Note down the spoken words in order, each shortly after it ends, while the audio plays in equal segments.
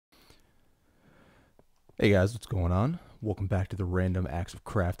Hey guys, what's going on? Welcome back to the Random Acts of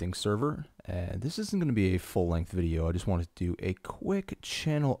Crafting server. And this isn't going to be a full-length video. I just wanted to do a quick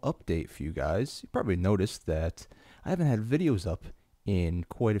channel update for you guys. You probably noticed that I haven't had videos up in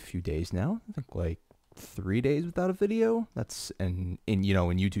quite a few days now. I think like 3 days without a video. That's in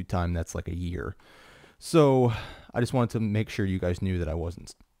YouTube time, that's like a year. So I just wanted to make sure you guys knew that I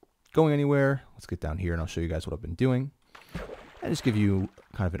wasn't going anywhere. Let's get down here and I'll show you guys what I've been doing. And just give you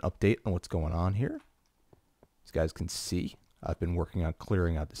kind of an update on what's going on here. As you guys can see, I've been working on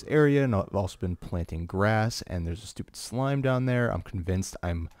clearing out this area, and I've also been planting grass, and there's a stupid slime down there. I'm convinced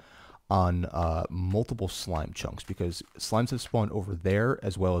I'm on multiple slime chunks because slimes have spawned over there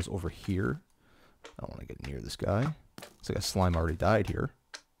as well as over here. I don't want to get near this guy. Looks like a slime already died here.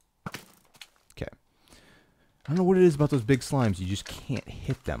 Okay. I don't know what it is about those big slimes. You just can't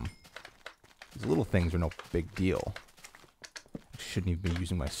hit them. These little things are no big deal. I shouldn't even be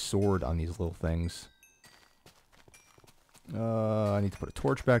using my sword on these little things. I need to put a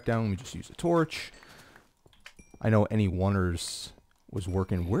torch back down. Let me just use a torch. I know any oneers was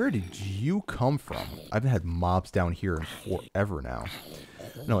working. Where did you come from? I haven't had mobs down here in forever now.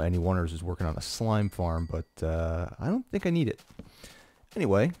 I know any oneers is working on a slime farm, but I don't think I need it.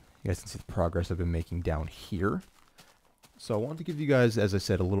 Anyway, you guys can see the progress I've been making down here. So I wanted to give you guys, as I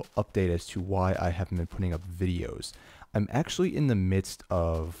said, a little update as to why I haven't been putting up videos. I'm actually in the midst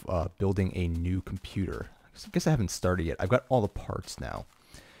of building a new computer. I guess I haven't started yet. I've got all the parts now.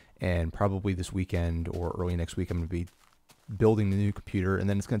 And probably this weekend or early next week, I'm going to be building the new computer. And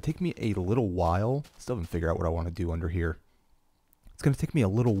then it's going to take me a little while. Still haven't figured out what I want to do under here. It's going to take me a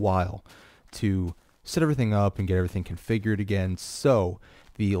little while to set everything up and get everything configured again. So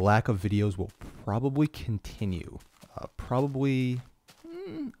the lack of videos will probably continue.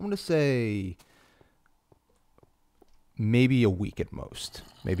 I'm going to say maybe a week at most.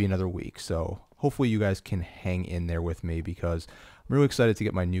 Maybe another week. So hopefully you guys can hang in there with me because I'm really excited to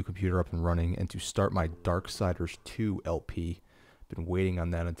get my new computer up and running and to start my Darksiders 2 LP. Been waiting on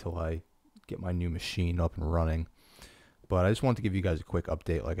that until I get my new machine up and running. But I just wanted to give you guys a quick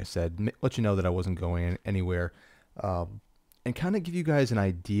update, like I said, let you know that I wasn't going anywhere, and kind of give you guys an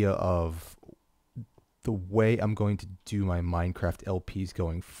idea of the way I'm going to do my Minecraft LPs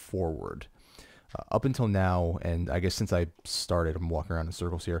going forward. Up until now, and I guess since I started, I'm walking around in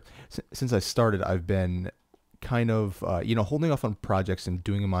circles here. Since I started, I've been kind of, holding off on projects and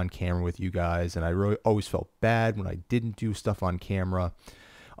doing them on camera with you guys. And I really always felt bad when I didn't do stuff on camera.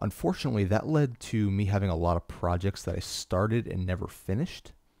 Unfortunately, that led to me having a lot of projects that I started and never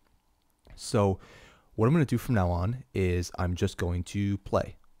finished. So what I'm going to do from now on is I'm just going to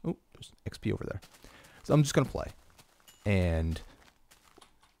play. Oh, there's XP over there. So I'm just going to play. And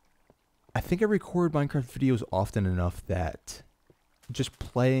I think I record Minecraft videos often enough that just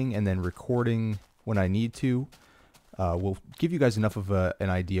playing and then recording when I need to will give you guys enough of an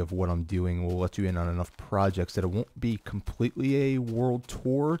idea of what I'm doing. We'll let you in on enough projects that it won't be completely a world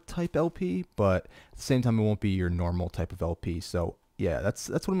tour type LP, but at the same time it won't be your normal type of LP. So yeah, that's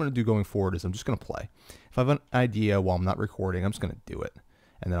what I'm going to do going forward is I'm just going to play. If I have an idea while I'm not recording, I'm just going to do it.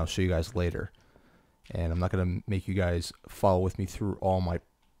 And then I'll show you guys later. And I'm not going to make you guys follow with me through all my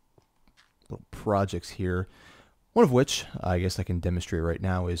little projects here, one of which I guess I can demonstrate right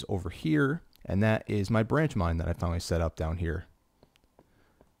now is over here, and that is my branch mine that I finally set up down here.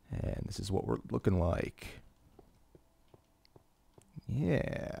 And this is what we're looking like.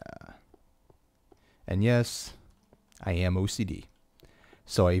 Yeah. And yes, I am OCD,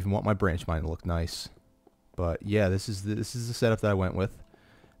 so I even want my branch mine to look nice. But yeah, this is the setup that I went with.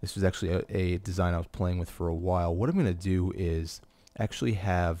 This was actually a design I was playing with for a while. What I'm going to do is actually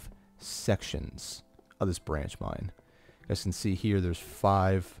have sections of this branch mine. You guys can see here there's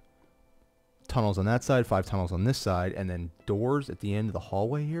 5 tunnels on that side, 5 tunnels on this side, and then doors at the end of the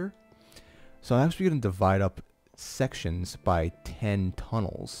hallway here. So I'm actually going to divide up sections by 10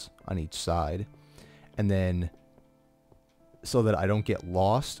 tunnels on each side, and then so that I don't get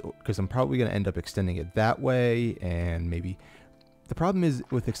lost, because I'm probably going to end up extending it that way, and maybe the problem is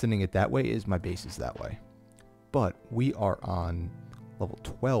with extending it that way is my base is that way. But we are on level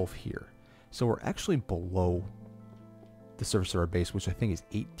 12 here, so we're actually below the surface of our base, which I think is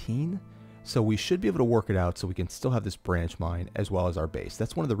 18. So we should be able to work it out so we can still have this branch mine as well as our base.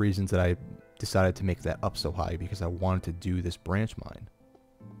 That's one of the reasons that I decided to make that up so high, because I wanted to do this branch mine.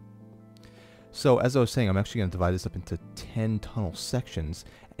 So as I was saying, I'm actually going to divide this up into 10 tunnel sections.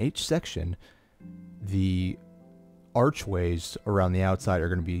 Each section, the archways around the outside are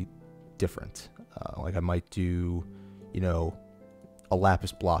going to be different. Like I might do, a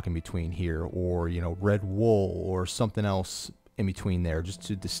lapis block in between here, or red wool or something else in between there, just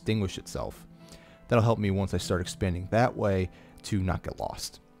to distinguish itself. that'll help me once I start expanding that way to not get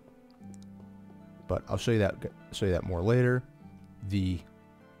lost. But I'll show you that more later. The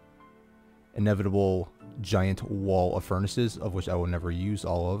inevitable giant wall of furnaces, of which I will never use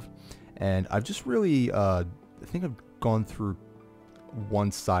all of. And I've just really, I think I've gone through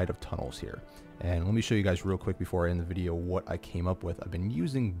one side of tunnels here. And let me show you guys real quick before I end the video what I came up with. I've been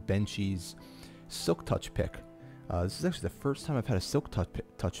using Benchy's Silk Touch pick. This is actually the first time I've had a Silk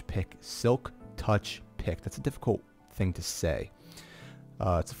Touch pick. Silk Touch pick. That's a difficult thing to say.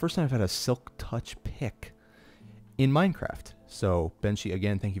 It's the first time I've had a Silk Touch pick in Minecraft. So Benchy,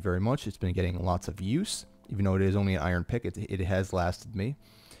 again, thank you very much. It's been getting lots of use. Even though it is only an iron pick, it has lasted me.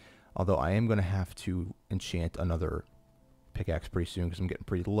 Although I am going to have to enchant another pickaxe pretty soon because I'm getting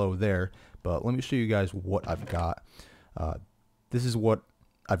pretty low there. But let me show you guys what I've got. This is what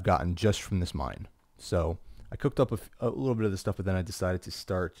I've gotten just from this mine. So I cooked up a little bit of this stuff, but then I decided to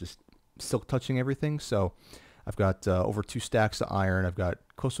start just silk touching everything. So I've got over 2 stacks of iron. I've got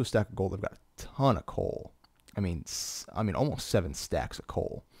close to a stack of gold. I've got a ton of coal. I mean almost 7 stacks of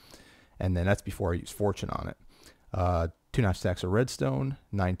coal. And then that's before I use fortune on it. 2.5 stacks of redstone,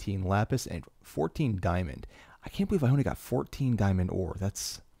 19 lapis, and 14 diamond. I can't believe I only got 14 diamond ore.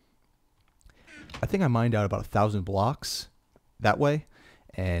 I think I mined out about 1,000 blocks that way,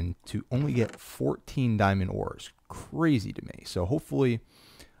 and to only get 14 diamond ore is crazy to me. So hopefully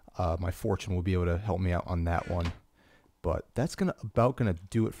my fortune will be able to help me out on that one. But that's about gonna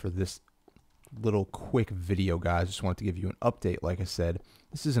do it for this little quick video, guys. Just wanted to give you an update. Like I said,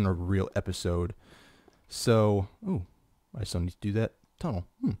 this isn't a real episode. So, I still need to do that tunnel.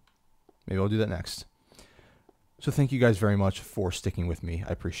 Maybe I'll do that next. So thank you guys very much for sticking with me.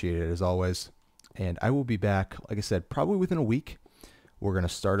 I appreciate it as always. And I will be back, like I said, probably within a week. We're going to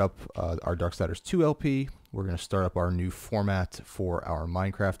start up our Darksiders 2 LP. We're going to start up our new format for our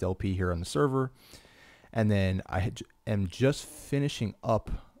Minecraft LP here on the server. And then I am just finishing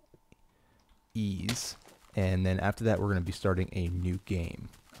up Ease. And then after that, we're going to be starting a new game.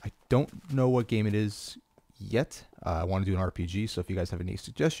 I don't know what game it is yet. I want to do an RPG, so if you guys have any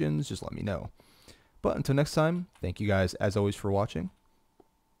suggestions, just let me know. But until next time, thank you guys as always for watching,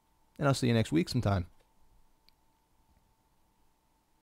 and I'll see you next week sometime.